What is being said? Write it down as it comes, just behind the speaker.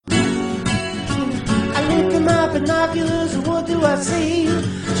my binoculars, and what do I see?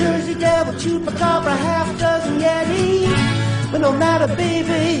 Jersey Devil, Chupacabra, half a dozen Yeti. But no matter,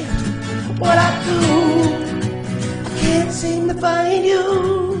 baby, what I do, I can't seem to find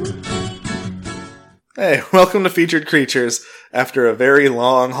you. Hey, welcome to Featured Creatures after a very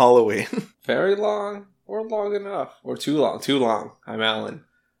long Halloween. Very long, or long enough, or too long. Too long. I'm Alan.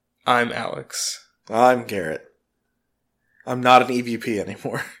 I'm Alex. I'm Garrett. I'm not an EVP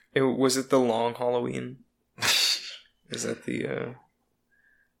anymore. Was it the long Halloween? Is that the,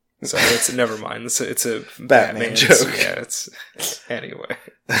 Sorry, never mind. It's a Batman joke. Yeah, anyway.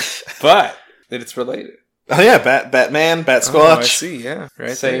 But it's related. Oh yeah, Batman, Bat Squatch. Oh, I see, yeah.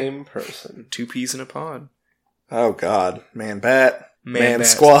 Right Same person. Two peas in a pod. Oh god. Man Bat. Man Bat,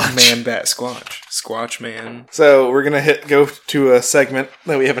 Squatch. Man Bat Squatch. Squatch Man. So we're gonna go to a segment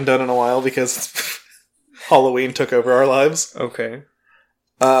that we haven't done in a while because Halloween took over our lives. Okay.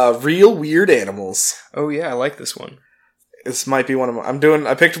 Real weird animals. Oh yeah, I like this one. This might be one of my...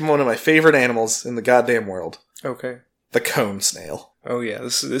 I picked one of my favorite animals in the goddamn world. Okay. The cone snail. Oh yeah,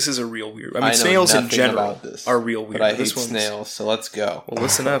 this is a real weird... I know snails in nothing general about this, are real weird. But I this hate snails, so let's go. Well,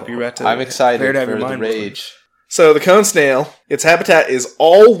 listen up. You're about to... I'm excited to have for your the mind blown. rage. So the cone snail, its habitat is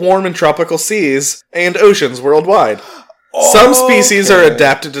all warm and tropical seas and oceans worldwide. Some species are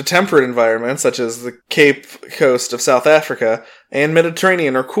adapted to temperate environments, such as the Cape Coast of South Africa and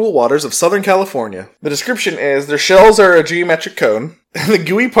Mediterranean or cool waters of Southern California. The description is their shells are a geometric cone, and the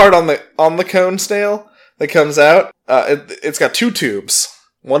gooey part on the cone snail that comes out, it's got two tubes.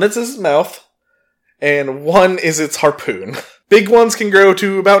 One is its mouth, and one is its harpoon. Big ones can grow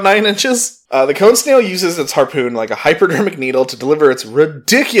to about 9 inches. The cone snail uses its harpoon like a hypodermic needle to deliver its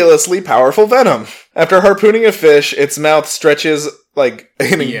ridiculously powerful venom. After harpooning a fish, its mouth stretches and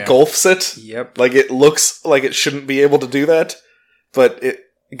engulfs it. Yep. Like it looks like it shouldn't be able to do that, but it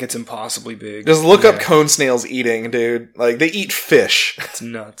gets impossibly big. Just look up cone snails eating, dude. Like they eat fish. It's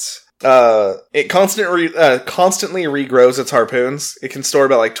nuts. It constantly regrows its harpoons. It can store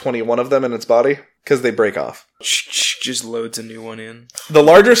about 21 of them in its body because they break off. Just loads a new one in. The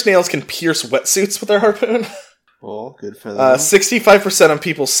larger snails can pierce wetsuits with their harpoon. Well, good for them. 65% of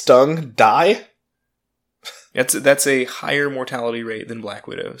people stung die. That's a higher mortality rate than black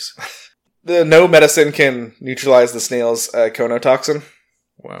widows. No medicine can neutralize the snail's conotoxin.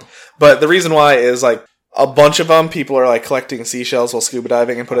 Wow. But the reason why is a bunch of them, people are collecting seashells while scuba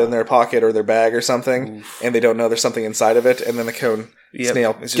diving and put it in their pocket or their bag or something. Oof. And they don't know there's something inside of it, and then the cone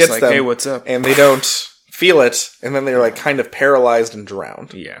snail it's gets just them. Hey, what's up? And they don't feel it, and then they're kind of paralyzed and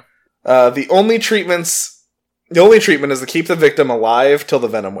drowned. Yeah. The only treatment is to keep the victim alive till the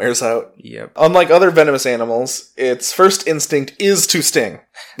venom wears out. Yep. Unlike other venomous animals, its first instinct is to sting.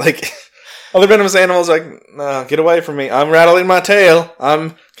 Other venomous animals are nah, get away from me. I'm rattling my tail.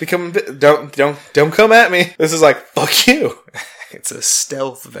 I'm becoming... Don't come at me. This is fuck you. It's a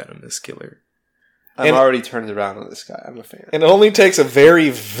stealth venomous killer. I'm already turned around on this guy. I'm a fan. And it only takes a very,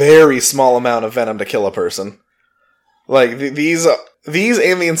 very small amount of venom to kill a person. These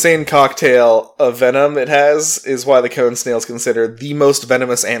and the insane cocktail of venom it has is why the cone snail is considered the most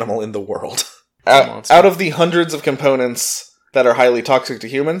venomous animal in the world. Out of the hundreds of components that are highly toxic to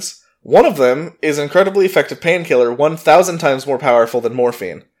humans... One of them is an incredibly effective painkiller, 1,000 times more powerful than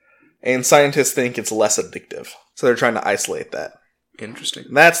morphine. And scientists think it's less addictive. So they're trying to isolate that. Interesting.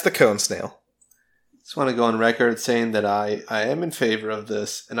 That's the cone snail. Just want to go on record saying that I am in favor of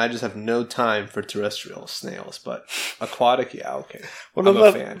this, and I just have no time for terrestrial snails, but aquatic, yeah, okay. What I'm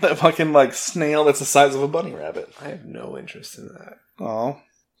about a fan. that fucking snail that's the size of a bunny rabbit? I have no interest in that. Oh.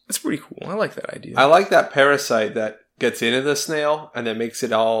 That's pretty cool. I like that idea. I like that parasite that gets into the snail, and then makes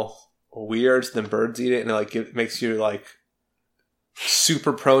it all... weird, so then birds eat it, and it makes you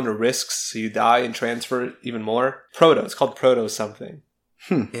super prone to risks, so you die and transfer it even more. It's called proto something.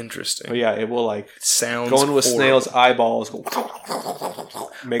 Interesting. But yeah, it will sounds go into a snail's eyeballs.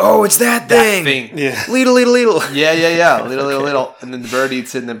 It's that thing. Yeah. Little. Yeah. Little. And then the bird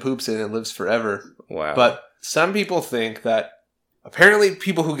eats it and then poops it and it lives forever. Wow. But some people think that apparently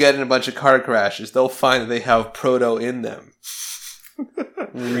people who get in a bunch of car crashes, they'll find that they have proto in them.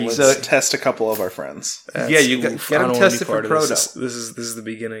 Let's test a couple of our friends. You get them tested for proto. This is the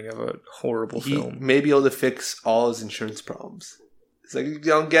beginning of a horrible film. He may be able to fix all his insurance problems. It's you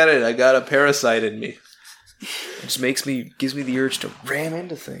don't get it. I got a parasite in me. It just gives me the urge to ram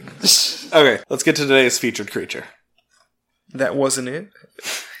into things. Okay, let's get to today's featured creature. That wasn't it?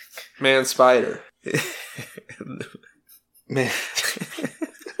 Man spider. Man.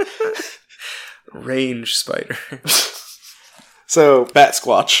 Range spider. So, Bat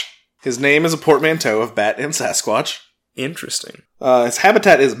Squatch. His name is a portmanteau of bat and Sasquatch. Interesting. His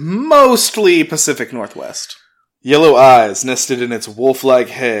habitat is mostly Pacific Northwest. Yellow eyes nested in its wolf-like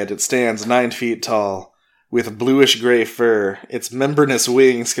head. It stands 9 feet tall. With bluish-gray fur, its membranous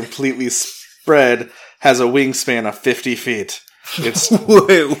wings completely spread has a wingspan of 50 feet. It's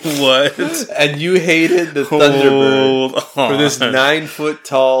Wait, what? And you hated the Thunderbird Hold for this on. 9 foot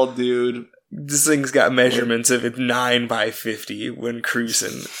tall dude. This thing's got measurements of it's 9 by 50 when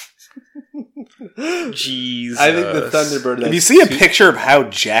cruising. Jesus. I think the Thunderbird. if you see a picture of how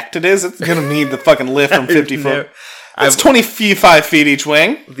jacked it is, it's gonna need the fucking lift from 50 foot. It's 25 feet each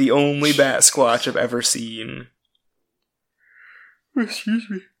wing. The only bat squatch I've ever seen. Excuse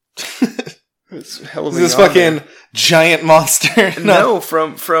me. This fucking giant monster. No,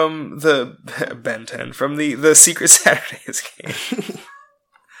 from the Ben 10, from the Secret Saturdays game.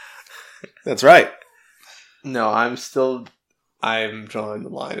 That's right. No, I'm drawing the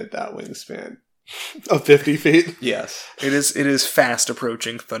line at that wingspan. Of 50 feet. Yes. It is fast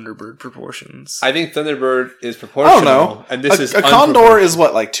approaching Thunderbird proportions. I think Thunderbird is I proportional. don't know. And this is a condor is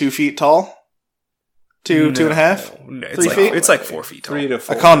what, like 2 feet tall? Two and a half? No, it's 3 like, feet? It's like 4 feet tall. 3 to A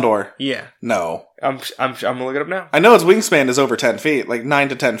 4. condor. Yeah. No. I'm gonna look it up now. I know its wingspan is over 10 feet, like 9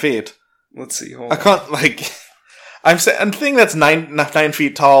 to 10 feet. Let's see. Hold I on. can't, like, I'm saying, a thing that's 9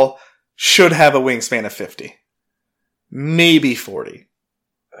 feet tall should have a wingspan of 50. Maybe 40.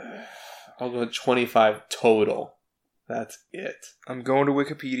 I'll go 25 total. That's it. I'm going to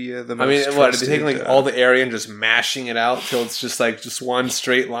Wikipedia. The I mean, most what? Are they trusted, taking like all the area and just mashing it out till it's just like just one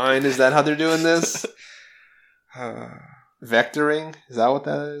straight line? Is that how they're doing this? Vectoring? Is that what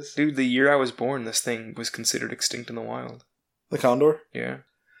that is? Dude, the year I was born, this thing was considered extinct in the wild. The condor? Yeah.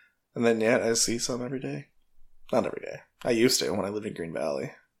 And then, yeah, I see some every day. Not every day. I used to when I lived in Green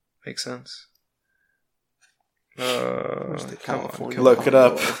Valley. Makes sense. Where's the Come on, California come Look on. it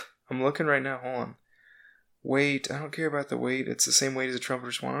up. I'm looking right now. Hold on. Weight. I don't care about the weight. It's the same weight as a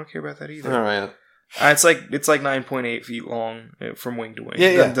trumpeter swan. I don't care about that either. All right. It's like 9.8 feet long from wing to wing. Yeah,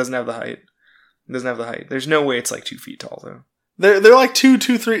 yeah. It doesn't have the height. It doesn't have the height. There's no way it's like 2 feet tall though. They're like 2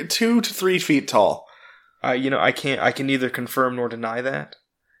 to 3 feet tall. I can neither confirm nor deny that.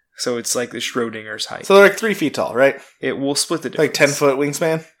 So it's like the Schrodinger's height. So they're like 3 feet tall, right? It will split the difference. Like 10 foot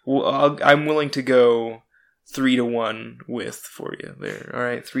wingspan? Well, I'm willing to go 3 to 1 width for you there. All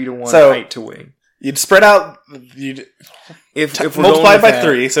right, 3 to 1 So- height to wing. You'd spread out, If we're multiply going with by that,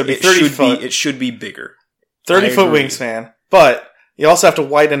 3, so it'd be it 30 should foot. It should be bigger. 30 I foot agree. wingspan. But you also have to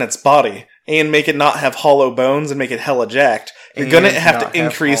widen its body and make it not have hollow bones and make it hella jacked. You're And going to have not to have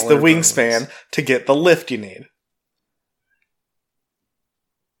increase the hollow wingspan bones. to get the lift you need.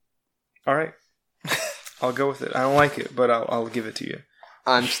 All right, I'll go with it. I don't like it, but I'll give it to you.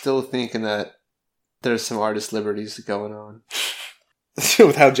 I'm still thinking that there's some artist liberties going on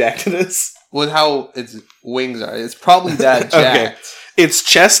With how jacked it is. with how its wings are. It's probably that Okay. jacked. Its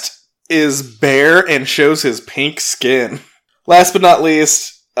chest is bare and shows his pink skin. Last but not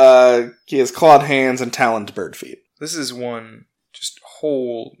least, he has clawed hands and taloned bird feet. This is one just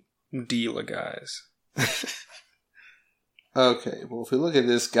whole deal of guys. Okay, well, if we look at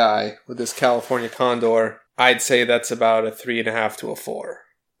this guy with this California condor, I'd say that's about a 3.5 to a 4.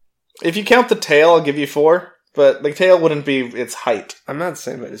 If you count the tail, I'll give you 4. But the tail wouldn't be its height. I'm not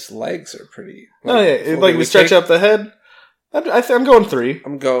saying that his legs are pretty. Oh yeah, like we stretch up the head. I'm going 3.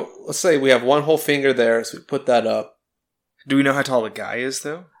 Let's say we have one whole finger there, so we put that up. Do we know how tall the guy is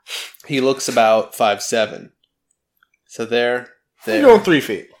though? He looks about 5'7". So there. I'm going 3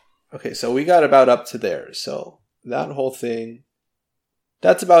 feet. Okay, so we got about up to there. So that whole thing,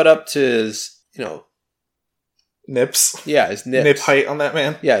 that's about up to his, Nips. yeah, his nips. Nip height on that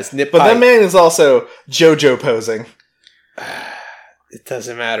man. Yeah, his nip But height. that man is also JoJo posing. It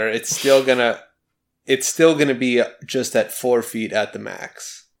doesn't matter. It's still gonna be just at 4 feet at the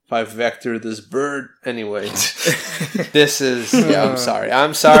max. If I vector this bird, anyway. This is. Yeah,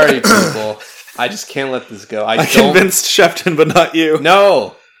 I'm sorry, people. I just can't let this go. I convinced Shefton, but not you.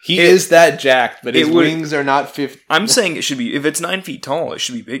 No, he is that jacked, but his wings are not 50. I'm saying it should be, if it's 9 feet tall, it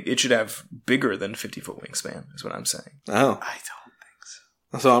should be big. It should have bigger than 50-foot wingspan, is what I'm saying. Oh. I don't think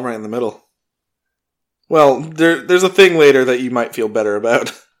so. So I'm right in the middle. Well, there's a thing later that you might feel better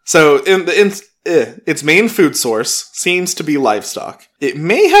about. So, its main food source seems to be livestock. It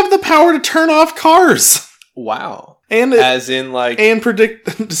may have the power to turn off cars. Wow. And As in, like. and predict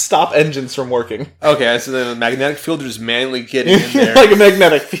to stop engines from working. Okay, so the magnetic field is manually getting in there. Like a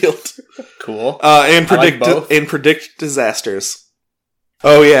magnetic field. Cool. And like both. predict disasters.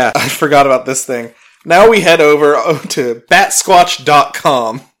 Oh yeah, I forgot about this thing. Now we head over to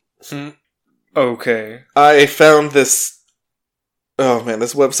batsquatch.com. Okay. I found this. Oh man,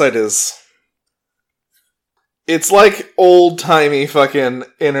 this website is. It's like old timey fucking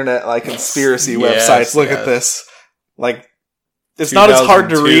internet, like conspiracy Yes, websites. Look yes. at this. Like, it's not as hard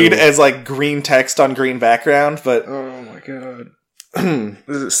to 2002. read as, like, green text on green background, but... Oh my god.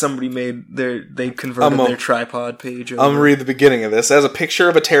 Somebody they converted I'm their tripod page over. I'm gonna read the beginning of this. It has a picture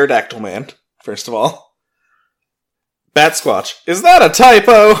of a pterodactyl man, first of all. Bat Squatch. Is that a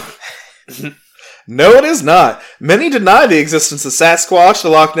typo? No, it is not. Many deny the existence of Sasquatch, the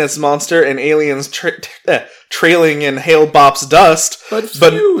Loch Ness Monster, and aliens trailing in Hale Bop's dust. But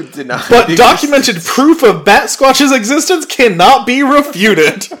few deny. But documented proof of Bat Squatch's existence cannot be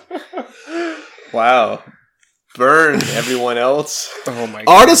refuted. Wow. Burn, everyone else. Oh my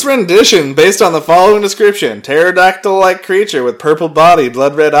god. Artist rendition based on the following description. Pterodactyl-like creature with purple body,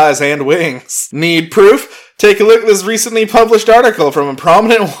 blood-red eyes, and wings. Need proof? Take a look at this recently published article from a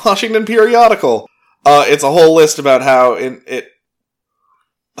prominent Washington periodical. It's a whole list about how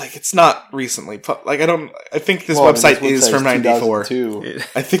it's not recently. I think this website is from 94. 2002.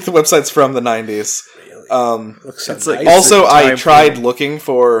 I think the website's from the 90s. Looks so It's like- nice. Also, It's a I time tried period. looking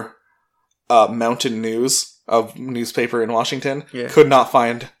for Mountain News, a newspaper in Washington. Yeah. Could not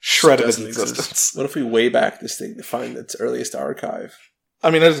find shred of its Doesn't exist. existence. What if we way back this thing to find its earliest archive?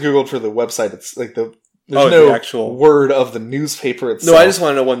 I mean, I just googled for the website. It's like there's Oh, no the actual- word of the newspaper itself. No, I just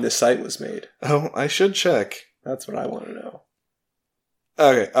want to know when this site was made. Oh, I should check. That's what I want to know.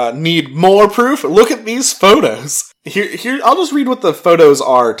 Okay, need more proof? Look at these photos. Here, I'll just read what the photos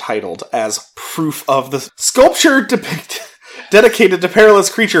are titled as proof of the sculpture dedicated to perilous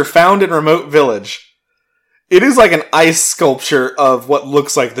creature found in remote village. It is like an ice sculpture of what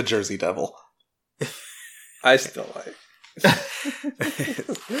looks like the Jersey Devil. I still like.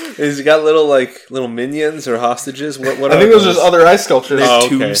 Has he got little minions or hostages? What I think those are just other ice sculptures. They're Oh,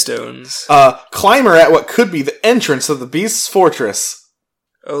 okay. tombstones. Climber at what could be the entrance of the beast's fortress.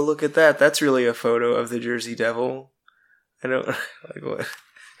 Oh, look at that. That's really a photo of the Jersey Devil. I don't like what.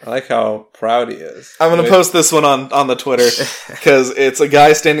 I like how proud he is. I'm going to post this one on the Twitter because it's a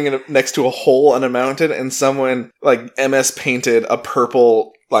guy standing next to a hole on a mountain and someone like MS painted a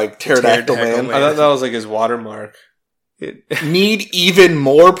purple like pterodactyl Pterodactyl man. I thought that was like his watermark. Need even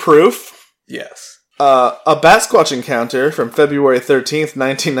more proof? Yes. A Bat Squatch encounter from February 13th,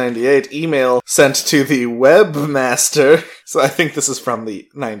 1998, email sent to the webmaster. So I think this is from the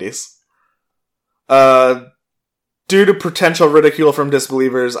 90s. Due to potential ridicule from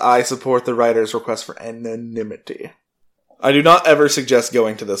disbelievers, I support the writer's request for anonymity. I do not ever suggest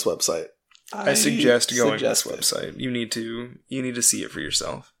going to this website. I suggest going to this suggest it. website. You need to see it for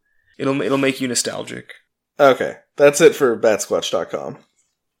yourself. It'll make you nostalgic. Okay, that's it for batsquatch.com.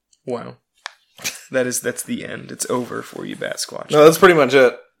 Wow. That's the end. It's over for you, Bat Squatch. No, that's pretty much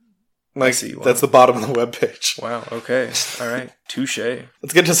it. Like, see, wow. that's the bottom of the webpage. Wow, okay. Alright. Touche.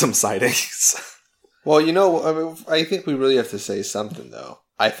 Let's get to some sightings. Well, I think we really have to say something though.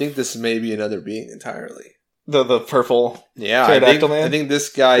 I think this may be another being entirely. The purple Yeah, pterodactyl man? I think this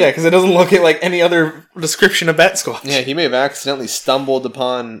guy. Yeah, because it doesn't look like any other description of Bat Squatch. Yeah, he may have accidentally stumbled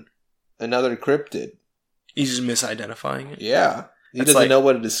upon another cryptid. He's just misidentifying it. Yeah, he It's doesn't like- know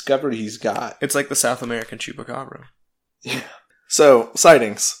what a discovery he's got. It's like the South American chupacabra. So,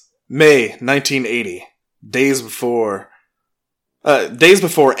 sightings. May 1980. Days before and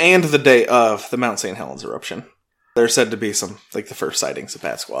the day of the Mount St. Helens eruption. There's said to be the first sightings of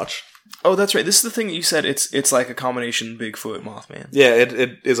Bat Squatch. Oh, that's right. This is the thing that you said. It's like a combination Bigfoot Mothman. Yeah,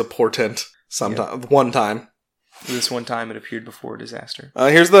 it is a portent one time. This one time it appeared before a disaster.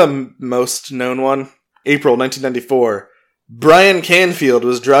 Here's the most known one. April 1994. Brian Canfield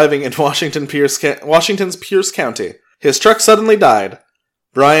was driving in Washington's Pierce County. His truck suddenly died.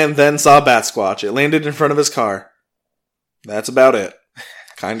 Brian then saw Bat Squatch. It landed in front of his car. That's about it.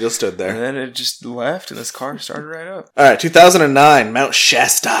 Kind of just stood And there. then it just left, and this car started right up. Alright, 2009, Mount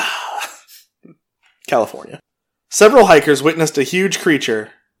Shasta, California. Several hikers witnessed a huge creature.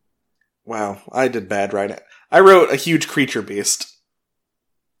 Wow, I did bad writing. I wrote a huge creature beast.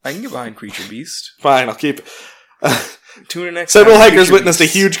 I can get behind Creature Beast. Fine, I'll keep it. Tune in next Several time, hikers Creature witnessed a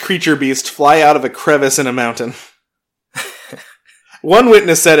Beast. huge creature beast fly out of a crevice in a mountain. One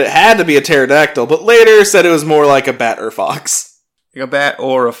witness said it had to be a pterodactyl, but later said it was more like a bat or fox. Like a bat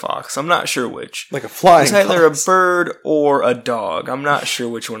or a fox. I'm not sure which. Like a flying It's either a fox. bird or a dog. I'm not sure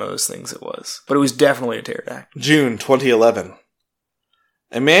which one of those things it was. But it was definitely a pterodactyl. June 2011.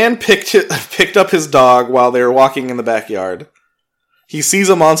 A man picked up his dog while they were walking in the backyard. He sees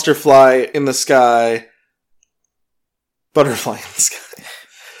a monster fly in the sky. Butterfly in the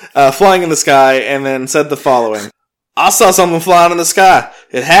sky. Flying in the sky, and then said the following. I saw something flying in the sky.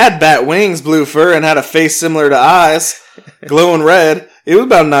 It had bat wings, blue fur, and had a face similar to eyes, glowing red. It was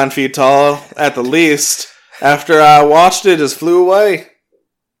about 9 feet tall, at the least. After I watched it, it just flew away.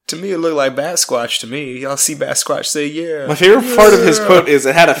 To me, it looked like Bat Squatch to me. Y'all see Bat Squatch say, yeah. My favorite part of his quote is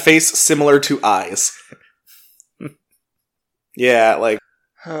it had a face similar to eyes. Yeah, like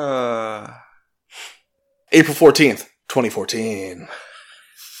April 14th, 2014.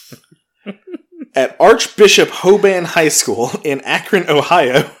 At Archbishop Hoban High School in Akron,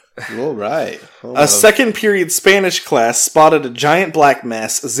 Ohio, All right. a second period Spanish class spotted a giant black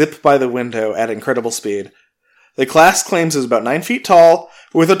mass zip by the window at incredible speed. The class claims it was about 9 feet tall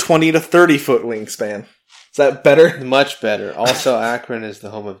with a 20 to 30 foot wingspan. Is that better? Much better. Also, Akron is the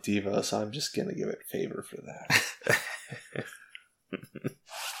home of Devo, so I'm just going to give it favor for that.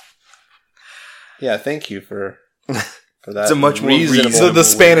 Yeah, thank you for that. It's a much more reasonable. So the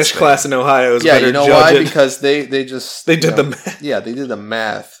Spanish class in Ohio is Yeah, better you know judge why? it. Because they just They did know, the math. Yeah, they did the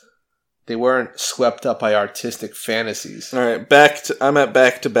math. They weren't swept up by artistic fantasies. All right, I'm at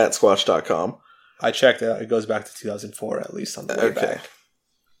backtobatsquatch.com. I checked it. It goes back to 2004 at least on the way Okay. back.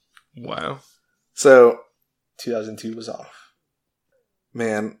 Wow. So, 2002 was off.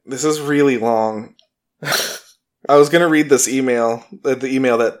 man, this is really long. I was going to read this email, the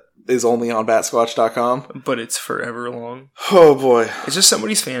email that is only on batsquatch.com. But it's forever long. Oh boy. It's just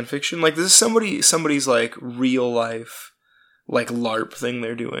somebody's fan fiction. Like, this is somebody's, like, real life, like, LARP thing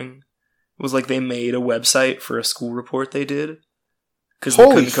they're doing. It was like they made a website for a school report they did. Because they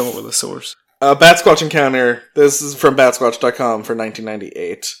Holy couldn't come up with a source. Batsquatch encounter. This is from batsquatch.com for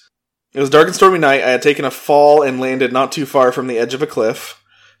 1998. It was a dark and stormy night. I had taken a fall and landed not too far from the edge of a cliff.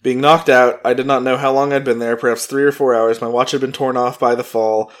 Being knocked out, I did not know how long I'd been there, perhaps 3 or 4 hours. My watch had been torn off by the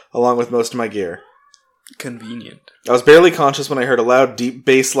fall, along with most of my gear. Convenient. I was barely conscious when I heard a loud, deep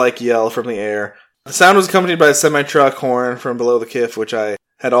bass-like yell from the air. The sound was accompanied by a semi-truck horn from below the cliff, which I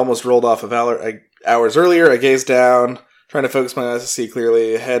had almost rolled off of hours earlier. I gazed down, trying to focus my eyes to see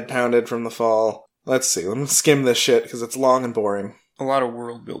clearly. Head pounded from the fall. Let's see. Let me skim this shit, because it's long and boring. A lot of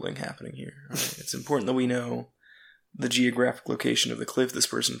world building happening here. Right? It's important that we know the geographic location of the cliff this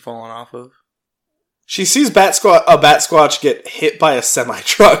person fallen off of. She sees a bat squatch get hit by a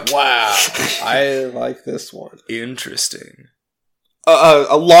semi-truck. Wow. I like this one. Interesting.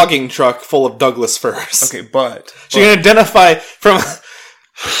 A logging truck full of Douglas firs. Okay, but She can identify from...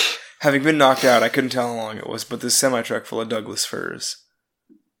 having been knocked out, I couldn't tell how long it was, but this semi-truck full of Douglas firs.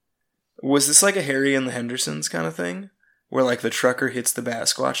 Was this like a Harry and the Hendersons kind of thing? Where like the trucker hits the bat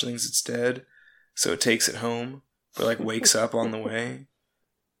squatch, thinks it's dead, so it takes it home, but like wakes up on the way.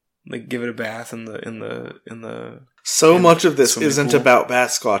 Like give it a bath in the So much of this swimming isn't pool. about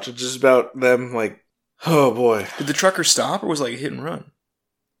bat squatch. It's just about them, like... Oh, boy. Did the trucker stop, or was it like a hit and run?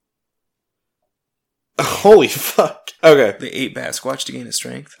 Holy fuck. Okay. They ate bat squatch to gain its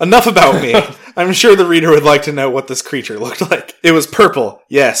strength. Enough about me. I'm sure the reader would like to know what this creature looked like. It was purple.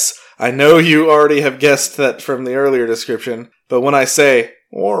 Yes. I know you already have guessed that from the earlier description, but when I say,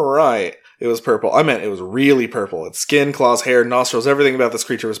 alright, it was purple, I meant it was really purple. Its skin, claws, hair, nostrils, everything about this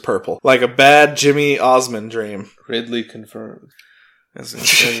creature was purple. Like a bad Jimmy Osmond dream. Ridley confirmed. As in,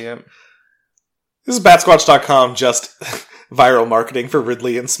 so, yeah. This is Batsquatch.com, just viral marketing for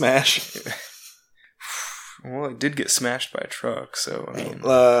Ridley and Smash. Well, it did get smashed by a truck, so I mean,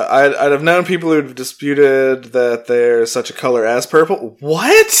 I'd have known people who've disputed that there's such a color as purple.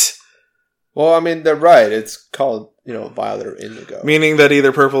 What? Well, I mean, they're right. It's called, violet or indigo. Meaning that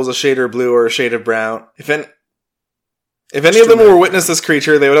either purple is a shade of blue or a shade of brown. If any of them were witness this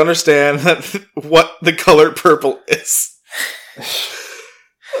creature, they would understand that what the color purple is.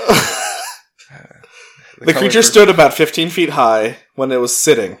 The creature stood about 15 feet high when it was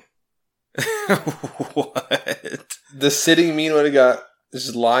sitting. What? The sitting mean when it got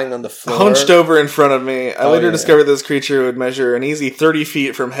just lying on the floor? Hunched over in front of me. I later discovered this creature would measure an easy 30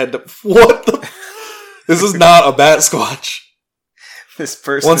 feet from head to... What the... This is not a bat squatch. This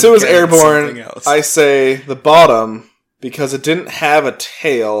person. Once it was getting airborne, something else. I say the bottom, because it didn't have a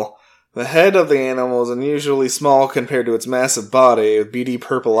tail. The head of the animal is unusually small compared to its massive body, with beady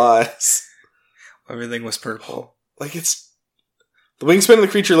purple eyes. Everything was purple. Like, it's... The wingspan of the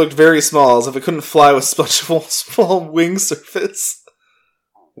creature looked very small, as if it couldn't fly with such a small wing surface.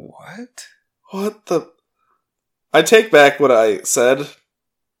 What? What the... I take back what I said.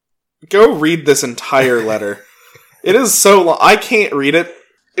 Go read this entire letter. It is so long. I can't read it.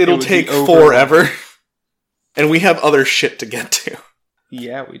 It'll would take be over. forever. And we have other shit to get to.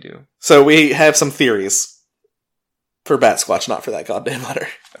 Yeah, we do. So we have some theories. For Bat Squatch, not for that goddamn letter.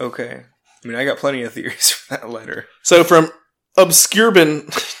 Okay. I mean, I got plenty of theories for that letter. So from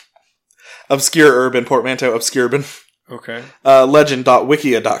Obscurbin... Obscure Urban Portmanteau Obscurbin. Okay.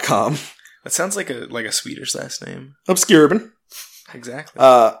 Legend.wikia.com. That sounds like a Swedish last name. Obscurbin. Exactly.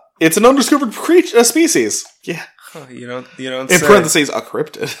 It's an undiscovered species. Yeah. Huh, you don't In say. parentheses, a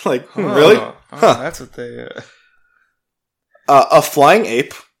cryptid. Like, Oh, really? oh, Huh. That's what they. A flying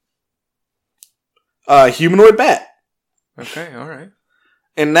ape. A humanoid bat. Okay, all right.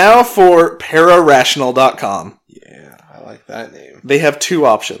 And now for pararational.com. Yeah, I like that name. They have 2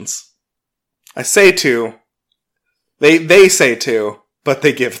 options. I say 2. They say 2, but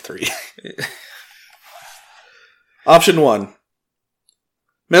they give 3. Option 1.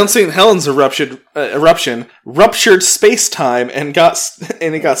 Mount St. Helens eruption ruptured space-time and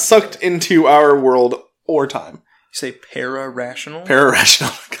it got sucked into our world or time. You say para-rational?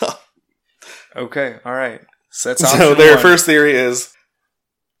 Pararational.com. Okay, all right. So that's So option their 1. first theory is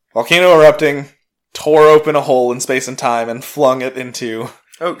volcano erupting, tore open a hole in space and time, and flung it into...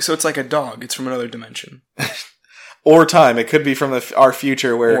 Oh, so it's like a dog. It's from another dimension. Or time. It could be from our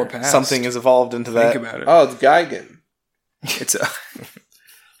future Or where past. something is evolved into that. Think about it. Oh, it's Geigen. It's a...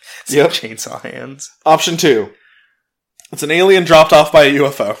 it's Yep. chainsaw hands. Option 2. It's an alien dropped off by a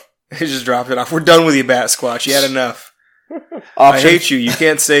UFO. He just dropped it off. We're done with you, Bat Squatch. You had enough. Option, I hate you. You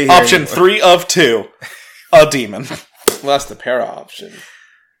can't stay here Option anymore. 3 of 2. A demon. Well, that's the para option.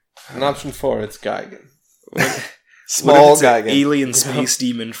 And option 4, it's Geigen. Small What if it's guy. an alien space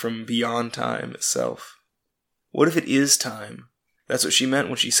demon from beyond time itself? What if it is time? That's what she meant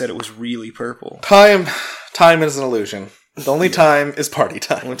when she said it was really purple. Time is an illusion. The only time is party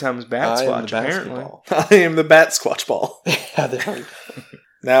time. Only time is Bat I am Squatch, the apparently. basketball. I am the Bat Squatch Ball. Yeah, there we go.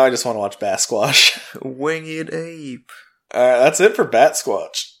 Now I just want to watch Bat Squash. Winged ape. That's it for Bat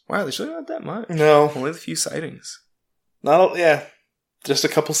Squatch. Wow, there's really not that much. No, Only a few sightings. yeah, just a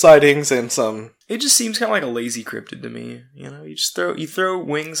couple sightings and some. It just seems kind of like a lazy cryptid to me. You know, you throw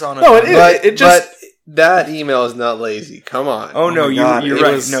wings on a. No, it is. But, It just- but that email is not lazy. Come on. Oh no, my God, you're it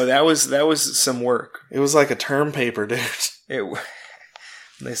right. was- No, that was some work. It was like a term paper, dude.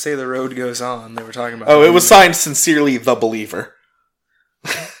 They say the road goes on. They were talking about. Oh, it was signed sincerely, The Believer.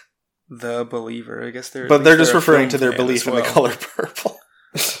 The Believer. I guess they're. But they're just a referring film to their fan belief as in the well, color purple.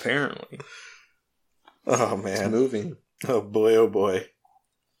 Apparently. Oh It's man. moving. Oh boy. Oh boy.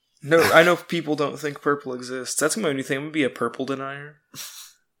 No, I know people don't think purple exists. That's my new thing. I'm gonna be a purple denier.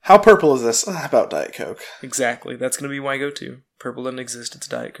 How purple is this? How about Diet Coke? Exactly. That's gonna be my go-to. Purple doesn't exist. It's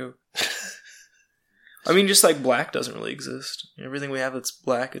Diet Coke. I mean, just like black doesn't really exist. Everything we have that's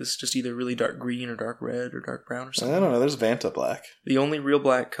black is just either really dark green or dark red or dark brown or I something. don't know. There's Vanta Black. The only real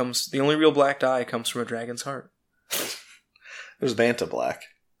black dye comes from a dragon's heart. There's Vanta Black.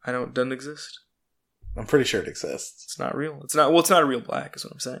 It doesn't exist. I'm pretty sure it exists. It's not real. It's not a real black, is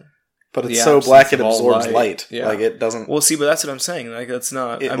what I'm saying. But The it's so absence black it of all absorbs light. light. Yeah. Like it doesn't. Well, see, but that's what I'm saying. Like, that's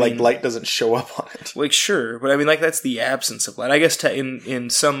not. Light doesn't show up on it. Like, sure, but I mean, like, that's the absence of light. I guess in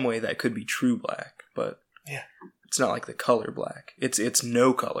some way that could be true black, but Yeah. it's not like the color black. It's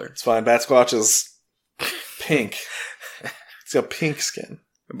no color. It's fine. Bat Squatch is pink. It's got pink skin,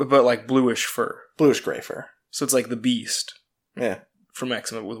 But like bluish fur. bluish gray fur. So it's like the Beast Yeah, from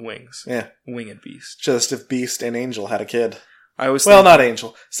X-Men with wings. yeah. Winged Beast. Just if Beast and Angel had a kid. I was Well, not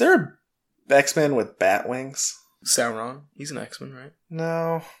Angel. Is there a X-Men with bat wings? Sauron. He's an X-Men, right?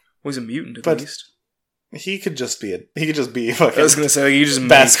 No, Well, he's a mutant at But- least. he could just be fucking I was gonna say, like, you just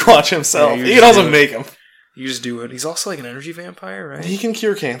Bat make Squatch himself. Yeah, you he just doesn't do it. make him. You just do it. He's also like an energy vampire, right? He can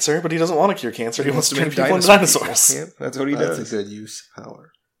cure cancer, but he doesn't want to cure cancer. He wants to turn make people into dinosaurs. dinosaurs. Yep, that's what he That's does. a good use of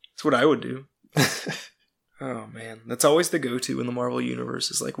power. That's what I would do. Oh man, that's always the go-to in the Marvel universe.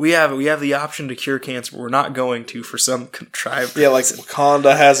 Is like we have the option to cure cancer, but we're not going to for some contrived. Yeah, like reason.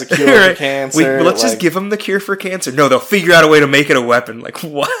 Wakanda has a cure Right. for cancer. But let's just like- give them the cure for cancer. No, they'll figure out a way to make it a weapon. Like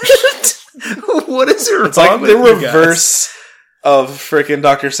what? What is it? It's like the reverse of freaking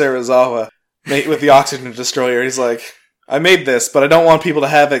Dr. Serizawa with the oxygen destroyer. He's like, I made this, but I don't want people to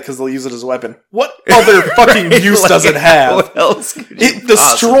have it because they'll use it as a weapon. What other fucking use does it have? What else? Could you It possibly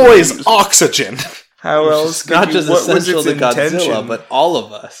destroys use? oxygen. How else? Not could you, just what was essential its to Godzilla, intention? but all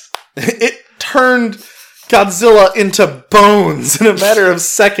of us. It turned Godzilla into bones in a matter of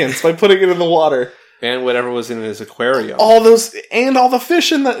seconds by putting it in the water. And whatever was in his aquarium. All the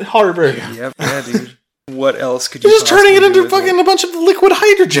fish in the harbor. Yep, yeah, dude. What else could you? You're just turning it possibly into do with fucking a bunch of liquid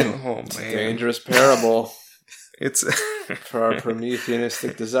hydrogen. Oh man, Dangerous parable it's for our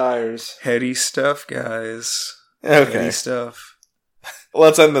Prometheanistic desires. heady stuff, guys. Okay, Heady stuff.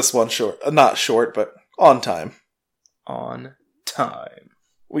 let's end this one short. Not short, but on time. On time.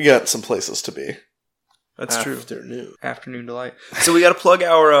 We got some places to be. That's true. Afternoon. Afternoon delight. So we got to plug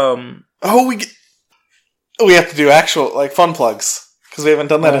our Oh, we have to do actual like fun plugs because we haven't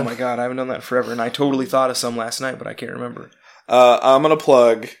done that. Oh my god, I haven't done that forever, and I totally thought of some last night, but I can't remember. I'm gonna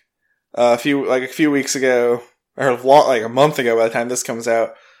plug a few weeks ago, or like a month ago by the time this comes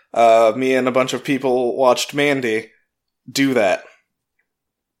out. Me and a bunch of people watched Mandy. Do that.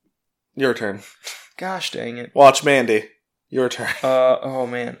 Your turn. Gosh dang it. Watch Mandy. Your turn. Oh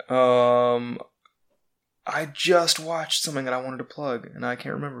man. I just watched something that I wanted to plug, and I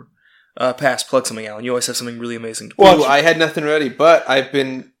can't remember. Pass. Plug something, Alan. You always have something really amazing to plug. Ooh, I had nothing ready, but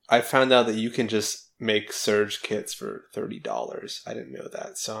I found out that you can just make Surge kits for $30. I didn't know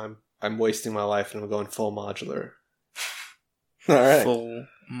that, so I'm wasting my life and I'm going full modular. All right. Full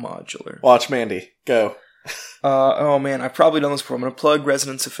modular. Watch Mandy. Go. Oh man, I've probably done this before. I'm gonna plug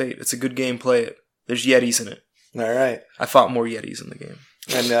Resonance of Fate. It's a good game. Play it. There's Yetis in it. All right. I fought more Yetis in the game.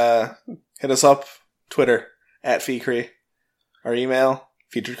 And hit us up. Twitter @FeeCree. Our email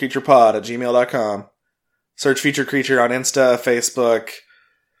featuredcreaturepod@gmail.com. Search Featured Creature on Insta, Facebook,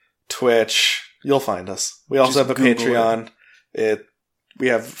 Twitch. You'll find us. We also Just have a Google Patreon. We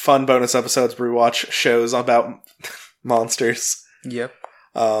have fun bonus episodes where we watch shows about monsters. Yep.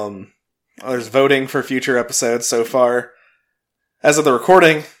 There's voting for future episodes so far. As of the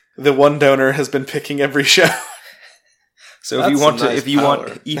recording, the one donor has been picking every show. So That's if you power.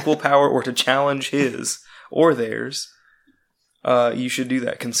 want equal power or to challenge his or theirs, you should do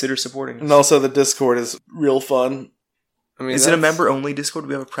that. Consider supporting us. And also the Discord is real fun. I mean, Is it a member-only Discord? Do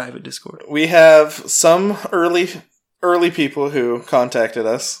we have a private Discord? We have some early people who contacted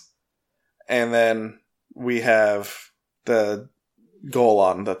us, and then we have the goal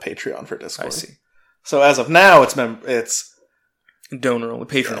on the Patreon for Discord. I see. So as of now, it's Donor only,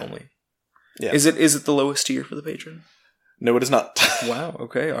 patron only. Yeah. Is it the lowest tier for the patron? no, it is not. Wow.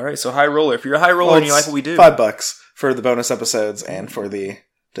 Okay. All right. So high roller. If you're a high roller and you like what we do, $5 for the bonus episodes and for the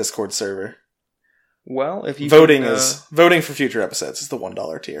Discord server. well, if you Voting can, voting for future episodes is the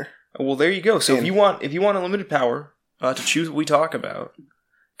 $1 tier. well, there you go. So if And- you want unlimited power to choose what we talk about,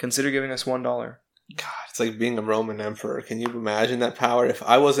 consider giving us $1. God, it's like being a Roman emperor. Can you imagine that power? If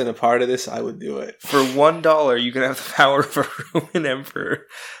I wasn't a part of this, I would do it. For $1, you can have the power of a Roman emperor,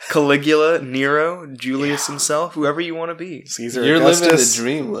 Caligula, Nero, Julius himself, whoever you want to be. Caesar You're Augustus. living the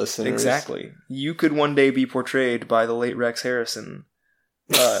dream, listeners. Exactly. You could one day be portrayed by the late Rex Harrison.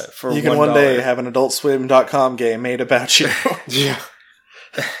 For You can $1. one day have an AdultSwim.com game made about you. Yeah.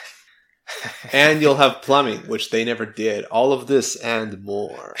 And you'll have plumbing, which they never did. All of this and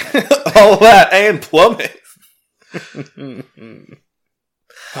more. All that and plumbing.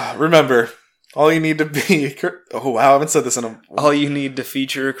 Remember, all you need to be... Oh, wow, I haven't said this in a... All you need to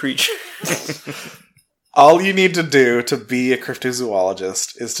feature a creature. All you need to do to be a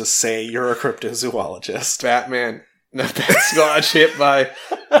cryptozoologist is to say you're a cryptozoologist. Batman. No, Bat Squatch hit by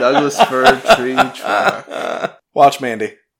Douglas Fir tree truck. Watch Mandy.